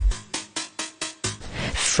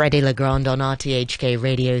Freddie Legrand on RTHK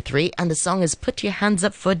Radio 3, and the song is Put Your Hands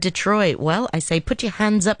Up for Detroit. Well, I say put your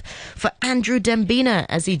hands up for Andrew Dembina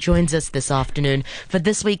as he joins us this afternoon for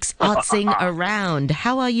this week's Artsing Around.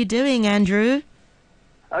 How are you doing, Andrew?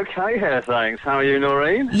 Okay here, thanks. How are you,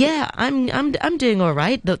 Noreen? Yeah, I'm doing all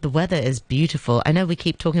right. The weather is beautiful. I know we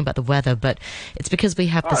keep talking about the weather, but it's because we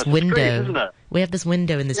have this window. Street, isn't it? We have this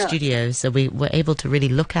window in the studio, so we're able to really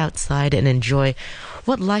look outside and enjoy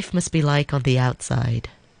what life must be like on the outside.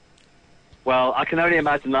 Well, I can only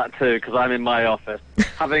imagine that too, because I'm in my office,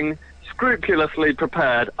 having scrupulously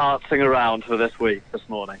prepared Artsing Around for this week, this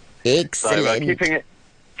morning. Excellent. So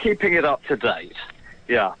keeping it up to date.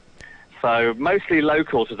 Yeah. So mostly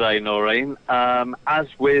local today, Noreen. As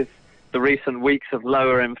with the recent weeks of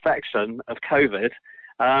lower infection of COVID,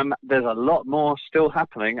 there's a lot more still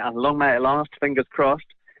happening, and long may it last, fingers crossed,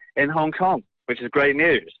 in Hong Kong, which is great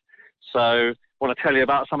news. So I want to tell you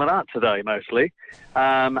about some of that today, mostly.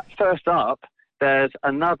 First up, there's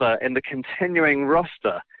another in the continuing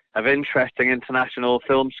roster of interesting international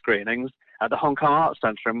film screenings at the Hong Kong Arts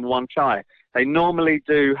Centre in Wan Chai. They normally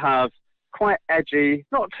do have quite edgy,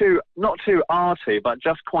 not too arty, but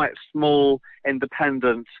just quite small,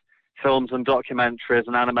 independent films and documentaries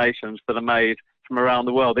and animations that are made from around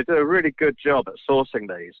the world. They do a really good job at sourcing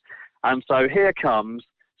these. And so here comes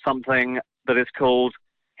something that is called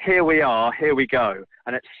Here We Are, Here We Go.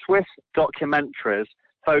 And it's Swiss documentaries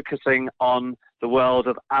focusing on the world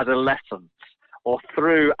of adolescence, or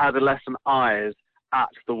through adolescent eyes at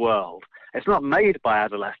the world. It's not made by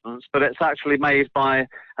adolescents, but it's actually made by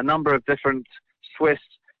a number of different Swiss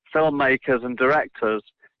filmmakers and directors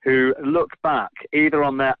who look back either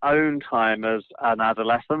on their own time as an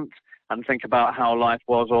adolescent and think about how life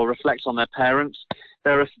was, or reflect on their parents.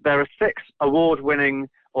 There are 6 award-winning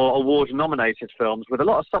or award-nominated films with a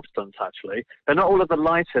lot of substance, actually. They're not all of the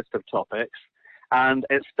lightest of topics. And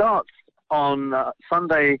it starts on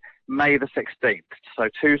Sunday, May the 16th, so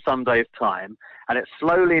 2 Sundays' time, and it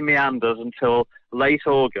slowly meanders until late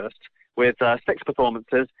August with 6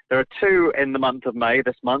 performances. There are 2 in the month of May,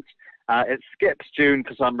 this month. It skips June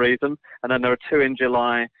for some reason, and then there are 2 in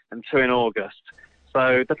July and 2 in August.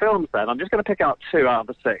 So the films then, I'm just going to pick out 2 out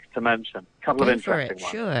of the 6 to mention. A couple of interesting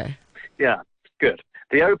ones. Sure. Yeah, good.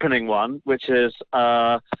 The opening one, which is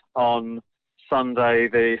on Sunday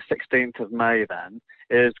the 16th of May then,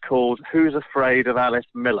 is called Who's Afraid of Alice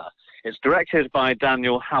Miller? It's directed by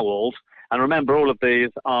Daniel Howald, and remember, all of these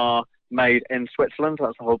are made in Switzerland.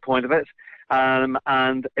 That's the whole point of it.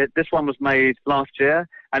 This one was made last year,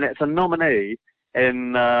 and it's a nominee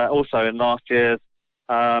in also in last year's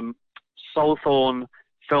Solthorn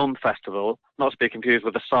Film Festival, not to be confused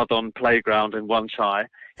with the Sardon Playground in Wan Chai.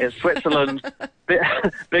 It's Switzerland's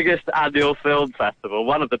biggest annual film festival,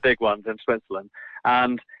 one of the big ones in Switzerland.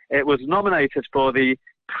 And it was nominated for the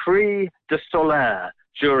Prix de Solaire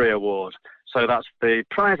Jury Award. So that's the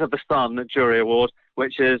Prize of the Sun Jury Award,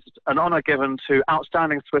 which is an honour given to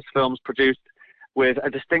outstanding Swiss films produced with a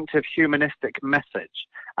distinctive humanistic message,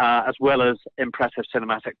 as well as impressive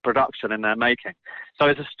cinematic production in their making. So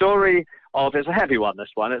it's a story of, it's a heavy one, this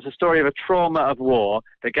one. It's a story of a trauma of war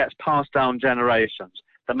that gets passed down generations.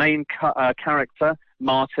 The main character,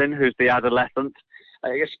 Martin, who's the adolescent,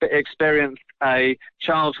 experienced a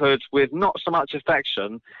childhood with not so much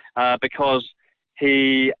affection because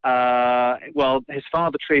his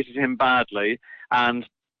father treated him badly, and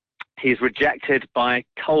he's rejected by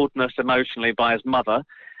coldness emotionally by his mother,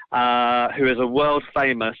 who is a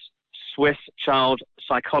world-famous Swiss child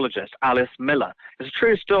psychologist, Alice Miller. It's a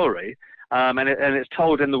true story, and it's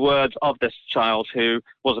told in the words of this child who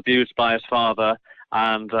was abused by his father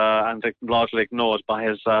and largely ignored by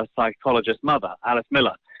his psychologist mother, Alice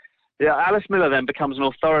Miller. Yeah, Alice Miller then becomes an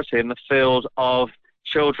authority in the field of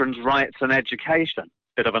children's rights and education.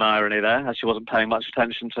 Bit of an irony there, as she wasn't paying much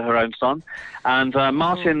attention to her own son. And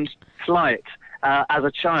Martin's plight as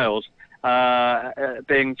a child,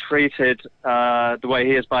 being treated the way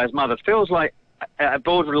he is by his mother, feels like a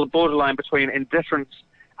borderline between indifference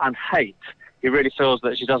and hate. He really feels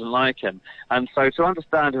that she doesn't like him. And so to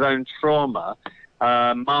understand his own trauma,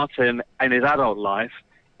 Martin, in his adult life,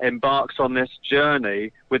 embarks on this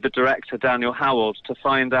journey with the director Daniel Howald to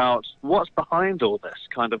find out what's behind all this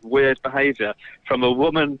kind of weird behaviour from a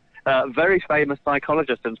woman, very famous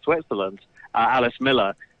psychologist in Switzerland, Alice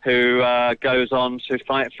Miller, who goes on to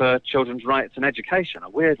fight for children's rights and education, a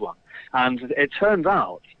weird one. And it turns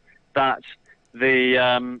out that the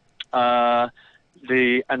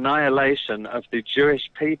annihilation of the Jewish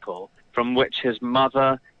people from which his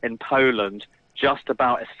mother in Poland just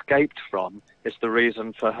about escaped from is the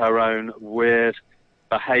reason for her own weird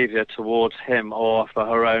behaviour towards him or for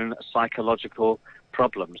her own psychological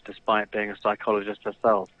problems, despite being a psychologist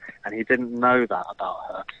herself. And he didn't know that about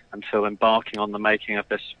her until embarking on the making of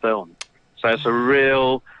this film. So it's a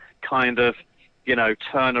real kind of,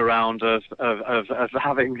 turnaround of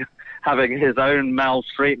having his own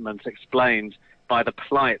maltreatment explained by the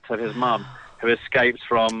plight of his mum, who escaped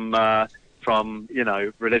from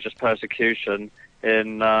religious persecution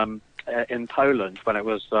in Poland when it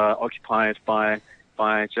was occupied by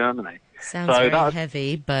Germany. Sounds very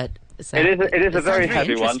heavy, but it is a very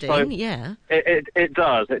heavy one. So yeah, it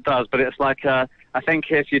does, but it's like I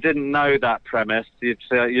think if you didn't know that premise, you'd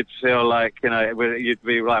feel like you'd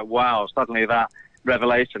be like, wow, suddenly that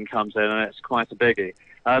revelation comes in and it's quite a biggie.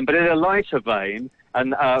 But in a lighter vein,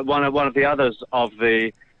 and one of the others of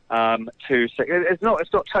the two, it's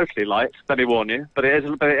not totally light, let me warn you, but it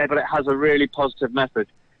has a really positive message.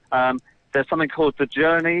 There's something called The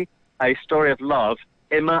Journey, A Story of Love.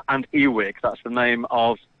 Emma and Ewig, that's the name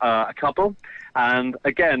of a couple. And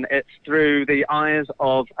again, it's through the eyes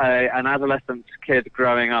of an adolescent kid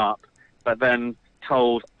growing up, but then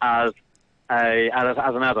told as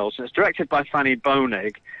an adult. So it's directed by Fanny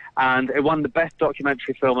Bonig, and it won the Best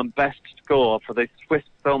Documentary Film and Best Score for the Swiss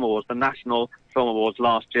Film Awards, the National Film Awards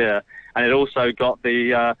last year. And it also got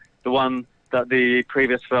the one that the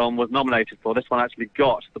previous film was nominated for. This one actually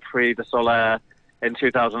got the Prix de Solaire in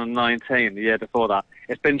 2019, the year before that.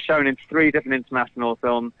 It's been shown in 3 different international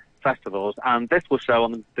film festivals, and this will show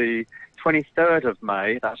on the 23rd of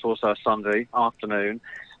May. That's also a Sunday afternoon.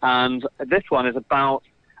 And this one is about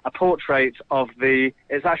a portrait of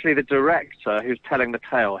it's actually the director who's telling the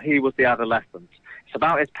tale. He was the adolescent. It's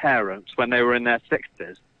about his parents when they were in their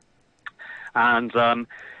 60s. And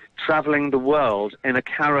travelling the world in a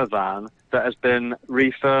caravan that has been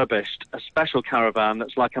refurbished, a special caravan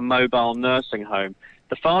that's like a mobile nursing home.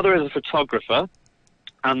 The father is a photographer,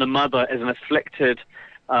 and the mother is an afflicted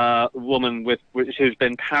woman who's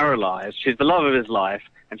been paralysed. She's the love of his life,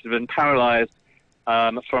 and she's been paralysed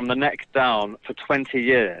from the neck down for 20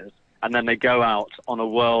 years, and then they go out on a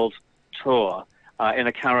world tour in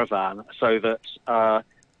a caravan so that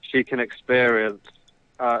she can experience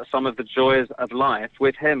some of the joys of life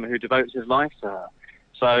with him, who devotes his life to her.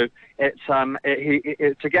 So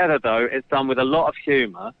together, though, it's done with a lot of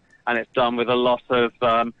humour, and it's done with a lot of,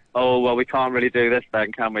 we can't really do this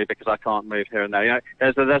then, can we, because I can't move here and there.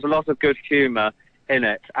 There's a lot of good humour in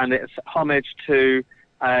it, and it's homage to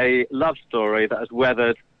a love story that has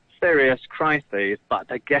weathered serious crises, but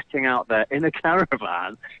they're getting out there in a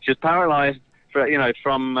caravan. She's paralysed,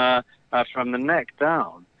 from the neck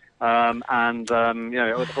down, almost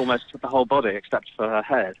the whole body except for her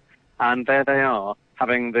head. And there they are,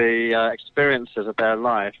 having the experiences of their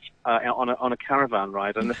life on a caravan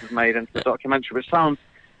ride, and this is made into a documentary, which sounds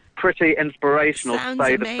pretty inspirational, to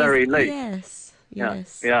say the very least.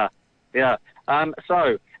 Yes. Yeah.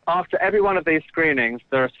 So after every one of these screenings,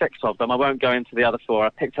 there are 6 of them. I won't go into the other 4. I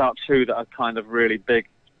picked out 2 that are kind of really big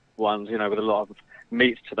ones, with a lot of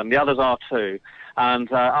meat to them. The others are 2.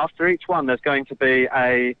 And after each one, there's going to be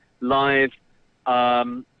a live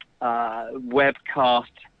webcast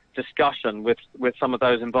discussion with some of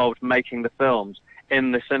those involved making the films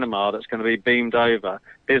in the cinema that's going to be beamed over.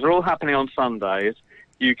 These are all happening on Sundays.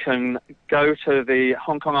 You can go to the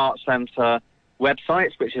Hong Kong Arts Centre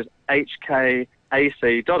website, which is hkac.org.hk,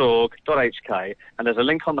 and there's a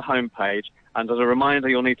link on the homepage, and as a reminder,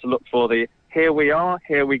 you'll need to look for the Here We Are,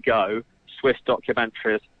 Here We Go Swiss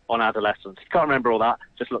documentaries on adolescence. If you can't remember all that,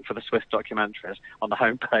 just look for the Swiss documentaries on the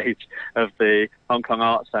homepage of the Hong Kong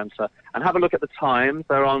Arts Centre. And have a look at the times.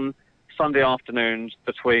 They're on Sunday afternoons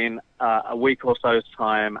between a week or so's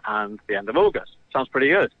time and the end of August. Sounds pretty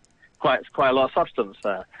good. Quite a lot of substance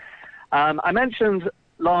there. I mentioned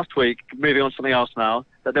last week, moving on to something else now,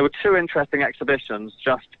 that there were 2 interesting exhibitions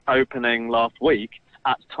just opening last week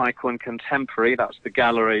at Tai Kwun Contemporary. That's the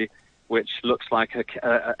gallery which looks like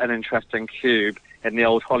an interesting cube in the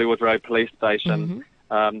old Hollywood Road police station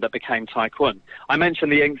that became Tai Kwun. I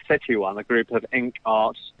mentioned the Ink City one, a group of ink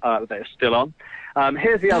arts that is still on.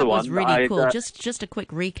 Here's the other one. That was really cool. Just a quick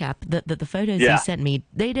recap. The photos you sent me,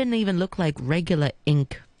 they didn't even look like regular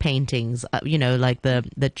ink paintings, like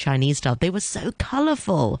the Chinese style. They were so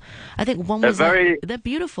colourful. I think one was they're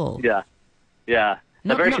beautiful. Yeah.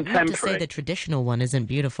 They're very contemporary. Not to say the traditional one isn't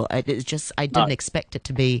beautiful. It's just I didn't expect it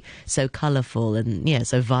to be so colourful and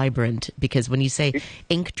so vibrant. Because when you say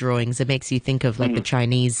ink drawings, it makes you think of like the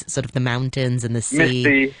Chinese sort of the mountains and the sea.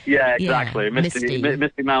 Misty, exactly.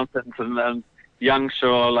 Misty mountains and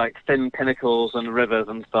Yangshuo, like thin pinnacles and rivers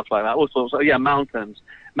and stuff like that. All sorts of mountains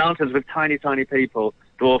with tiny people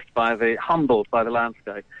humbled by the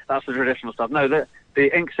landscape. That's the traditional stuff. No,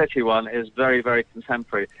 the Ink City one is very, very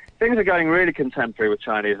contemporary. Things are going really contemporary with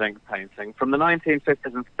Chinese ink painting. From the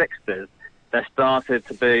 1950s and 60s, there started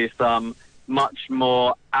to be some much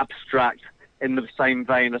more abstract, in the same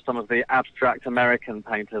vein as some of the abstract American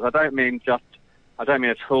painters. I don't mean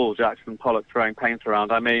at all Jackson Pollock throwing paint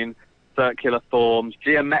around. I mean circular forms,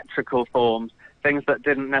 geometrical forms, things that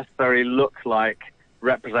didn't necessarily look like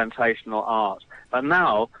representational art. But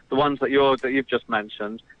now, the ones that you've just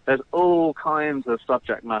mentioned, there's all kinds of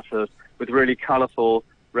subject matters with really colourful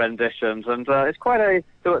renditions, and it's quite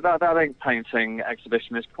that ink painting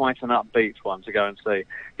exhibition is quite an upbeat one to go and see.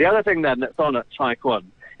 The other thing then that's on at Tai Kwun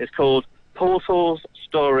is called Portals,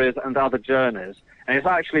 Stories and Other Journeys, and it's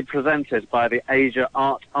actually presented by the Asia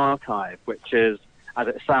Art Archive, which is, as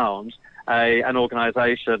it sounds, an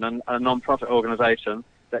organisation, a non-profit organisation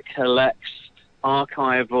that collects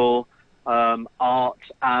archival art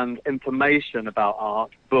and information about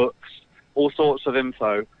art, books, all sorts of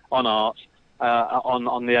info on art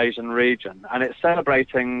on the Asian region. And it's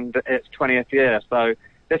celebrating its 20th year. So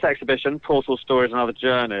this exhibition, Portal Stories and Other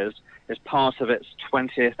Journeys, is part of its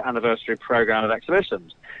 20th anniversary programme of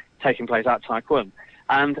exhibitions taking place at Tai Kwun.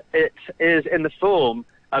 And it is in the form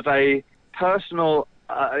of a personal,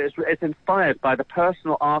 it's inspired by the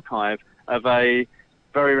personal archive of a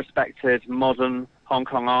very respected modern Hong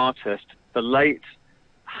Kong artist, the late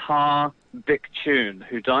Ha Bik-chun,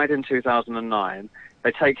 who died in 2009.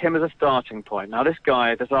 They take him as a starting point. Now, this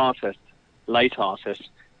artist, late artist,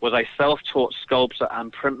 was a self-taught sculptor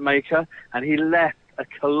and printmaker, and he left a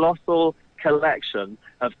colossal collection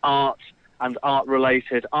of art and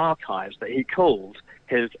art-related archives that he called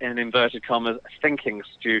his, in inverted commas, thinking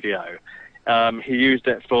studio. He used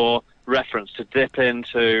it for reference to dip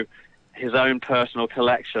into his own personal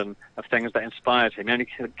collection of things that inspired him. He only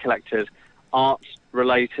collected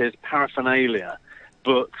art-related paraphernalia,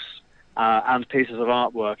 books, and pieces of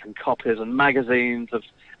artwork and copies and magazines of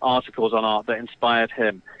articles on art that inspired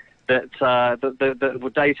him, that were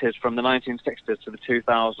dated from the 1960s to the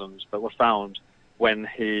 2000s, that were found when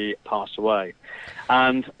he passed away.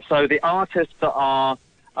 And so the artists that are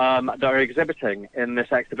exhibiting in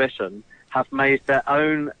this exhibition have made their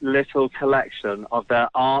own little collection of their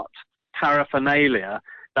art paraphernalia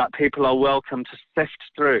that people are welcome to sift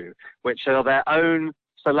through, which are their own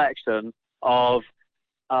selection of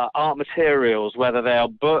art materials, whether they are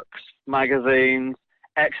books, magazines,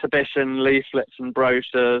 exhibition leaflets and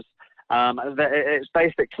brochures. It's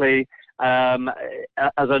basically as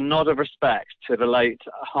a nod of respect to the late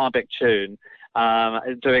Ha Bik-chun,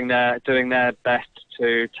 doing their best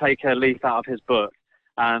to take a leaf out of his book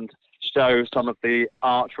and show some of the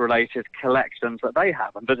art-related collections that they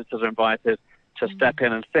have. And visitors are invited to step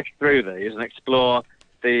in and sift through these and explore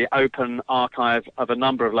the open archive of a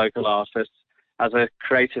number of local artists as a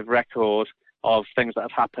creative record of things that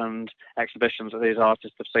have happened, exhibitions that these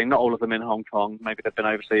artists have seen, not all of them in Hong Kong. Maybe they've been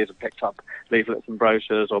overseas and picked up leaflets and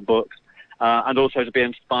brochures or books, and also to be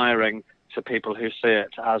inspiring to people who see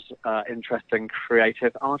it as interesting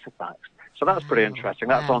creative artifacts. So that's pretty interesting.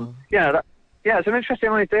 That's on, it's an interesting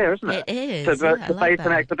idea, isn't it? It is. To base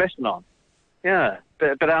an exhibition on. Yeah,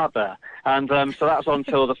 bit out there. And so that's on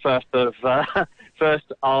till the 1st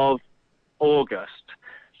of August.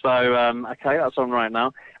 So, okay, that's on right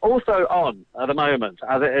now. Also on at the moment,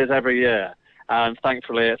 as it is every year, and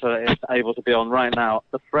thankfully it's able to be on right now,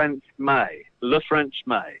 the French May, Le French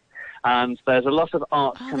May. And there's a lot of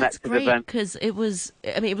art-connected events. Because it was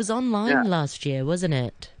online last year, wasn't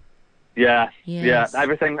it? Yeah,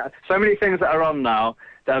 everything. So many things that are on now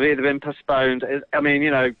that have either been postponed.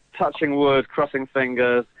 Touching wood, crossing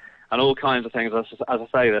fingers, and all kinds of things as I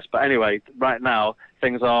say this. But anyway, right now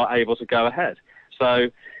things are able to go ahead. So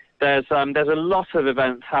there's a lot of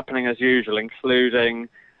events happening as usual, including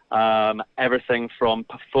everything from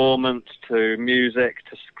performance to music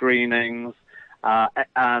to screenings,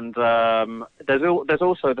 and there's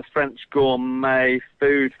also the French Gourmet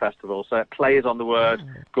Food Festival. So it plays on the word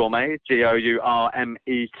gourmet, Gourmet,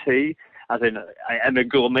 as in a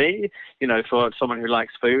gourmet, for someone who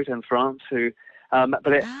likes food in France. But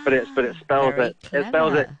it spells it. It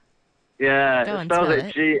spells it. Yeah, it spells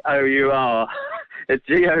it Gour. It's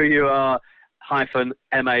GOUR-MAY,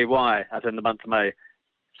 as in the month of May.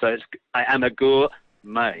 So it's I am a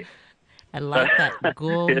gourmet. I like that,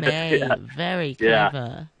 gourmet. Very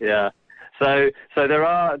clever. Yeah. So there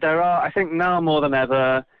are. I think now more than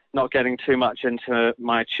ever, not getting too much into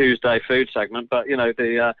my Tuesday food segment, but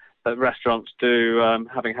the restaurants do,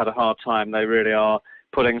 having had a hard time, they really are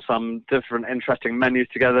putting some different, interesting menus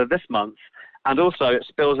together this month, and also it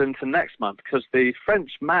spills into next month because the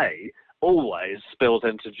French May always spills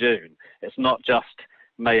into June. It's not just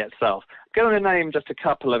May itself. I'm going to name just a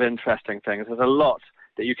couple of interesting things. There's a lot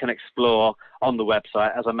that you can explore on the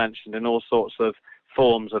website, as I mentioned, in all sorts of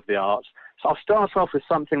forms of the arts. So I'll start off with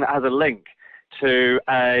something that has a link to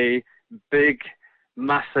a big,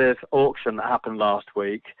 massive auction that happened last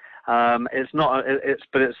week. It's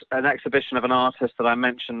an exhibition of an artist that I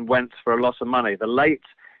mentioned went for a lot of money. The late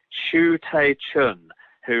Chu Tae-chun,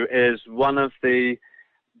 who is one of the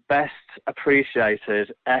best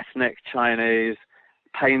appreciated ethnic Chinese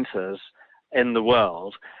painters in the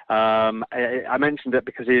world. I mentioned it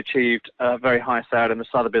because he achieved a very high sale in the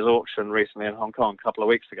Sotheby's auction recently in Hong Kong a couple of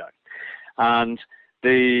weeks ago. And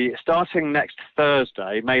starting next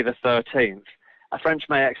Thursday, May the 13th, a French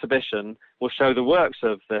May exhibition will show the works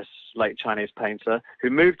of this late Chinese painter who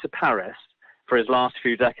moved to Paris for his last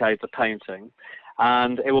few decades of painting.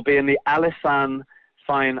 And it will be in the Alisane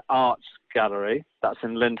Fine Arts Gallery. That's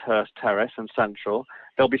in Lyndhurst Terrace in Central.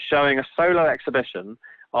 They'll be showing a solo exhibition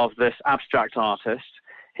of this abstract artist.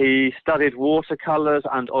 He studied watercolors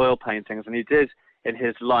and oil paintings, and he did in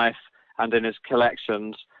his life and in his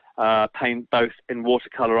collections paint both in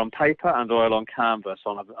watercolor on paper and oil on canvas,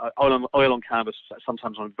 oil on canvas,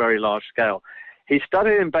 sometimes on a very large scale. He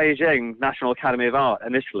studied in Beijing National Academy of Art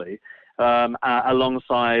initially,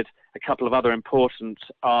 alongside a couple of other important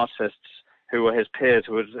artists who were his peers,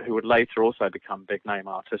 who would later also become big name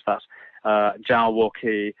artists. That's Zhao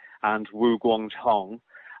Woqi and Wu Guangtong.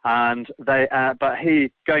 And but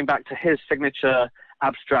he, going back to his signature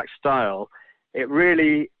abstract style, it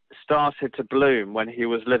really started to bloom when he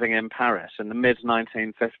was living in Paris in the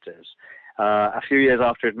mid-1950s. A few years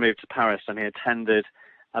after he'd moved to Paris, and he attended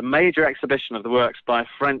a major exhibition of the works by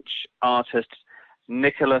French artist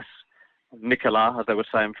Nicolas, as they would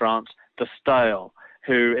say in France, de Stael,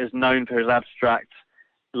 who is known for his abstract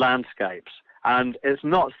landscapes. And it's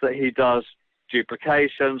not that he does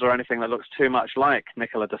duplications or anything that looks too much like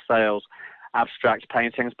Nicolas de Stael's abstract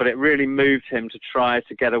paintings, but it really moved him to try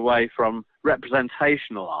to get away from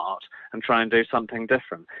representational art and try and do something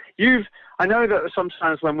different. I know that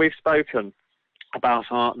sometimes when we've spoken about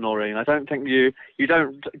art, Noreen, I don't think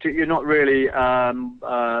you're not really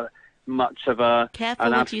much of an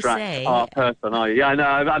abstract art person, are you? Yeah, no,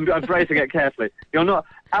 I'm phrasing it carefully. You're not.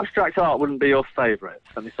 Abstract art wouldn't be your favourite.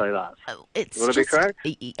 Let me say that. Would it be correct?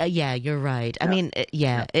 Yeah, you're right. Yeah. I mean,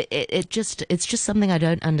 it's just something I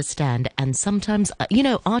don't understand. And sometimes,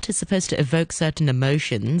 art is supposed to evoke certain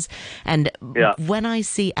emotions. And when I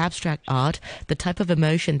see abstract art, the type of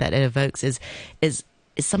emotion that it evokes is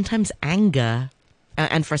sometimes anger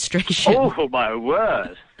and frustration. Oh my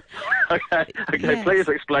word! Okay, yes. Please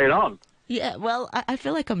explain on. Yeah, well, I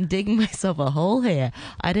feel like I'm digging myself a hole here.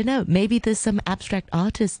 I don't know. Maybe there's some abstract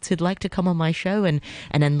artists who'd like to come on my show and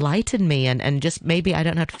enlighten me and just maybe I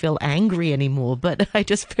don't have to feel angry anymore. But I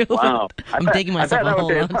just feel I'm digging myself a hole.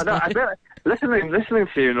 Listening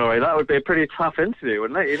to you, Nori, that would be a pretty tough interview,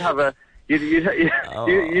 wouldn't it? You'd have a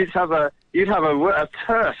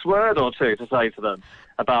terse word or two to say to them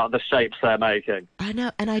about the shapes they're making. I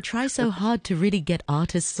know, and I try so hard to really get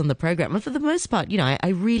artists on the program. And for the most part, I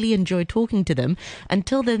really enjoy talking to them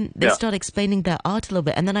until then they start explaining their art a little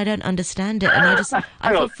bit, and then I don't understand it, and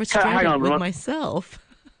I feel frustrated with myself.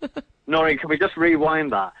 Noreen, can we just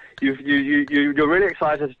rewind that? You're really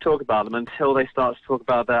excited to talk about them until they start to talk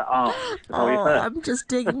about their art. I'm just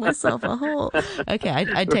digging myself a hole. Okay,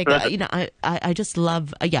 I take it. I just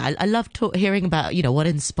love. I love hearing about what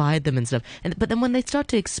inspired them and stuff. But then when they start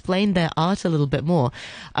to explain their art a little bit more,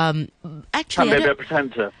 actually, can be a bit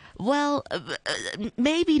pretentious. Well,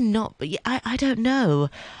 maybe not, but I don't know.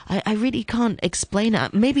 I really can't explain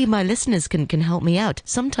it. Maybe my listeners can help me out.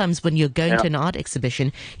 Sometimes when you're going to an art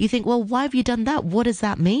exhibition, you think, well, why have you done that? What does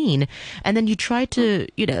that mean? And then you try to,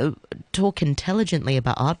 talk intelligently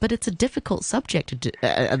about art, but it's a difficult subject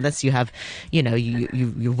unless you have,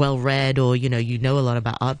 you're well read or, you know a lot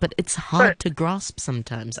about art, but it's hard to grasp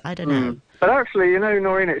sometimes. I don't know. But actually,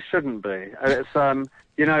 Noreen, it shouldn't be. It's,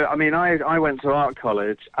 I went to art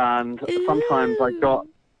college, and sometimes I got,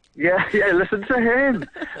 listen to him.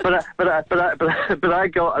 But I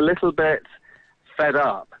got a little bit fed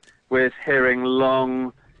up with hearing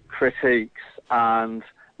long critiques and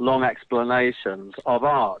long explanations of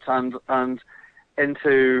art, and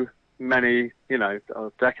into many,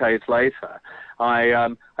 decades later,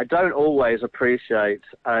 I don't always appreciate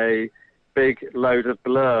a big load of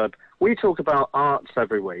blurb. We talk about arts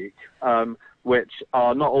every week, which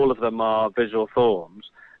are not all of them are visual forms,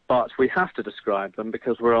 but we have to describe them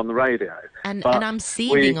because we're on the radio. And I'm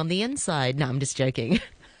seething on the inside. No, I'm just joking.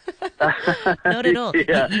 Not at all.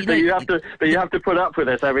 Yeah, You you have to put up with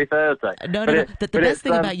this every Thursday. No. The best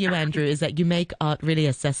thing about you, Andrew, is that you make art really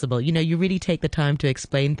accessible. You really take the time to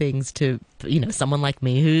explain things to, someone like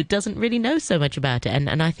me who doesn't really know so much about it.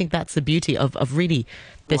 And I think that's the beauty of really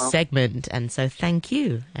this segment. And so thank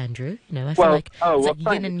you, Andrew. I feel like it's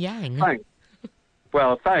like yin and yang. Thanks.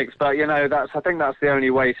 Well, thanks, but I think that's the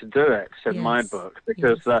only way to do it in my book,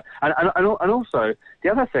 because and also the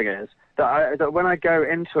other thing is that when I go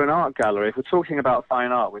into an art gallery, if we're talking about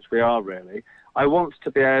fine art, which we are really, I want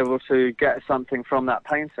to be able to get something from that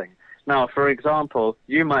painting. Now, for example,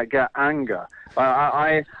 you might get anger.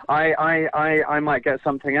 I might get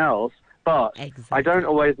something else, but I don't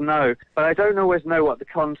always know. But I don't always know what the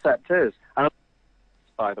concept is. And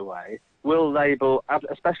by the way, will label,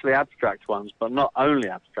 especially abstract ones, but not only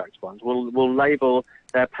abstract ones, will label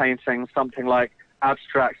their paintings something like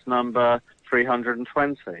abstract number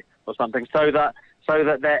 320 or something, so that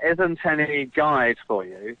there isn't any guide for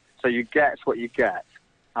you, so you get what you get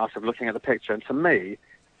out of looking at the picture. And to me,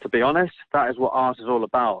 to be honest, that is what art is all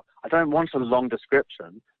about. I don't want a long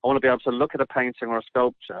description. I want to be able to look at a painting or a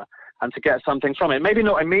sculpture and to get something from it. Maybe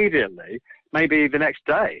not immediately, maybe the next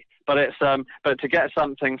day, but to get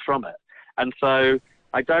something from it. And so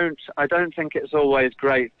I don't think it's always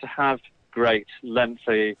great to have great,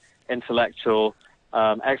 lengthy, intellectual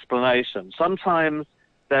explanation. Sometimes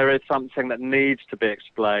there is something that needs to be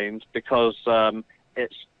explained because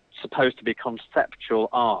it's supposed to be conceptual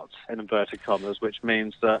art, in inverted commas, which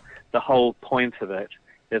means that the whole point of it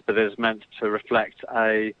is that it is meant to reflect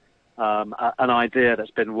an idea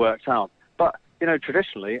that's been worked out. But,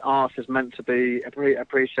 traditionally, art is meant to be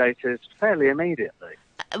appreciated fairly immediately.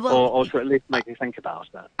 Or to at least make you think about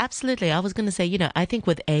that. Absolutely. I was going to say, I think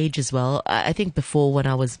with age as well, I think before when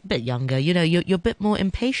I was a bit younger, you're a bit more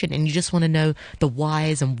impatient and you just want to know the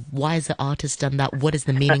whys and why has the artist done that? What is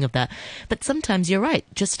the meaning of that? But sometimes you're right.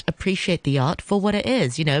 Just appreciate the art for what it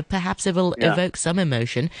is. Perhaps it will evoke some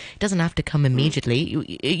emotion. It doesn't have to come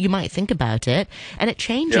immediately. You might think about it and it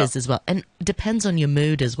changes as well. And depends on your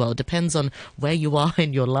mood as well. Depends on where you are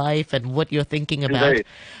in your life and what you're thinking about. Indeed.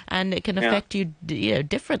 And it can affect you,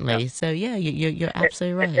 differently. So you're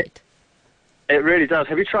absolutely right. It really does.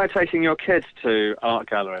 Have you tried taking your kids to art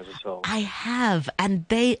galleries at all? I have, and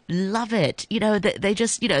they love it. They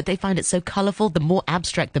just, they find it so colourful. The more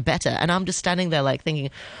abstract, the better. And I'm just standing there like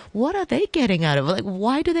thinking, what are they getting out of it? Like,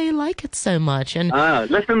 why do they like it so much? And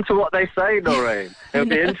listen to what they say, Noreen. It'll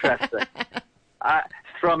be interesting.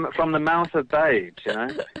 From the mouth of babes,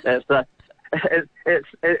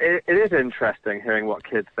 It is interesting hearing what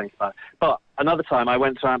kids think about it. But another time I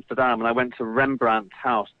went to Amsterdam and I went to Rembrandt's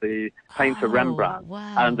house, the painter Rembrandt.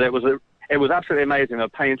 Wow. And it was absolutely amazing. There were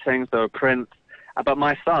paintings, there were prints. But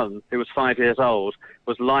my son, who was 5 years old,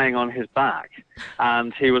 was lying on his back,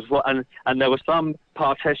 and and there were some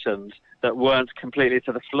partitions that weren't completely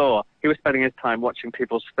to the floor. He was spending his time watching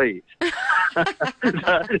people's feet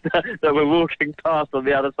that were walking past on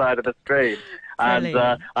the other side of the screen. And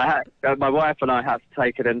my wife and I had to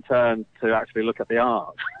take it in turns to actually look at the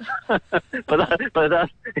art. but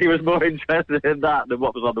he was more interested in that than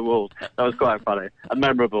what was on the walls. That was quite funny and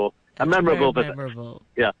memorable. Memorable.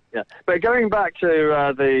 Yeah. But going back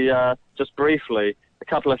to just briefly, a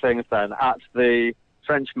couple of things then at the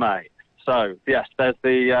French May. So yes, there's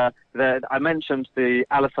I mentioned the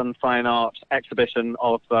Alison Fine Art exhibition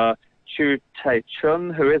of Chu Tae-chun,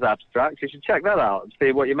 who is abstract. You should check that out and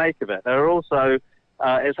see what you make of it. There are also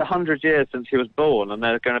it's 100 years since he was born, and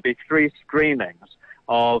there are going to be 3 screenings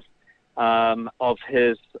of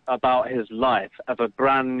his life, of a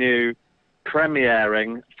brand new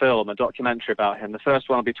premiering film, a documentary about him. The first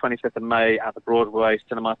one will be 25th of May at the Broadway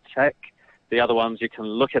Cinematheque. The other ones you can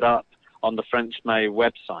look it up on the French May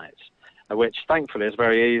website, which thankfully is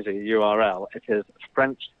very easy URL. It is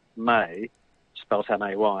French May, spelled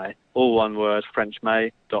M-A-Y, all one word,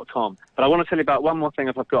 FrenchMay.com. But I want to tell you about one more thing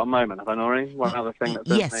if I've got a moment. Have I, Noreen? One other thing that's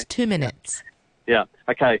Yes, 2 minutes. Yeah,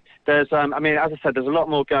 okay. There's, as I said, there's a lot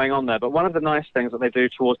more going on there, but one of the nice things that they do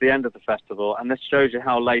towards the end of the festival, and this shows you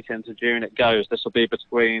how late into June it goes, this will be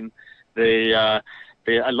between a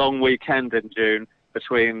long weekend in June,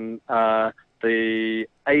 between the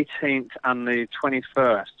 18th and the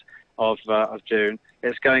 21st of June.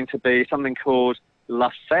 It's going to be something called La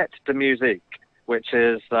Fête de Musique, which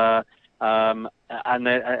is a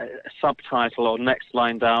subtitle or next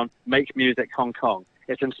line down, Make Music Hong Kong.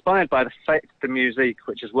 It's inspired by the Fête de Musique,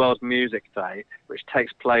 which is World Music Day, which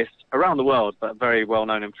takes place around the world, but very well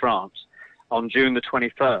known in France, on June the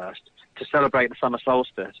 21st, to celebrate the summer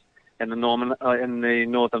solstice in the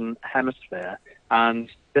northern hemisphere.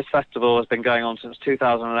 And this festival has been going on since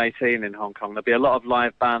 2018 in Hong Kong. There'll be a lot of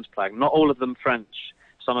live bands playing, not all of them French.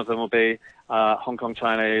 Some of them will be Hong Kong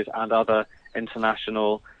Chinese and other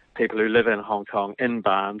international people who live in Hong Kong in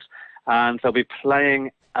bands. And they'll be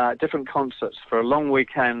playing different concerts for a long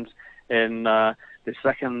weekend in the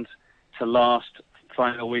second to last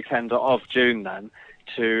final weekend of June then,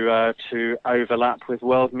 to overlap with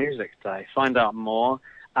World Music Day. Find out more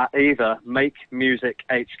at either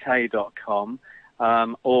makemusichk.com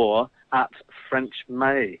or at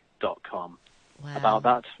frenchmay.com. Wow.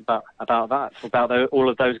 About all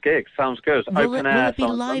of those gigs. Sounds good. Will it be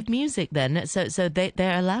live music then? So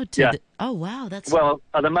they're allowed to. Yeah. Oh wow, that's well.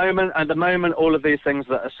 At the moment, all of these things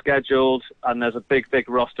that are scheduled, and there's a big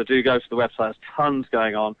roster. Do go to the website. There's tons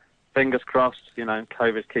going on. Fingers crossed.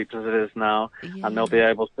 COVID keeps as it is now, and they'll be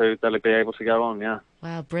able to go on. Yeah.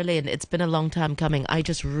 Wow, brilliant. It's been a long time coming. I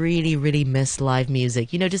just really, really miss live music.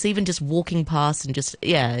 Just walking past and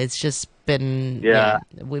it's just been,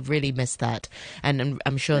 we've really missed that. And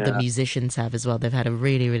I'm sure the musicians have as well. They've had a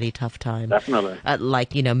really, really tough time. Definitely.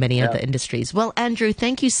 Like many other industries. Well, Andrew,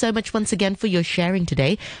 thank you so much once again for your sharing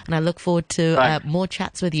today. And I look forward to more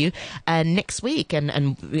chats with you next week.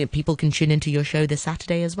 And people can tune into your show this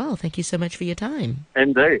Saturday as well. Thank you so much for your time.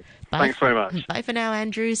 Indeed. Bye. Thanks very much. Bye for now,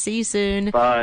 Andrew. See you soon. Bye.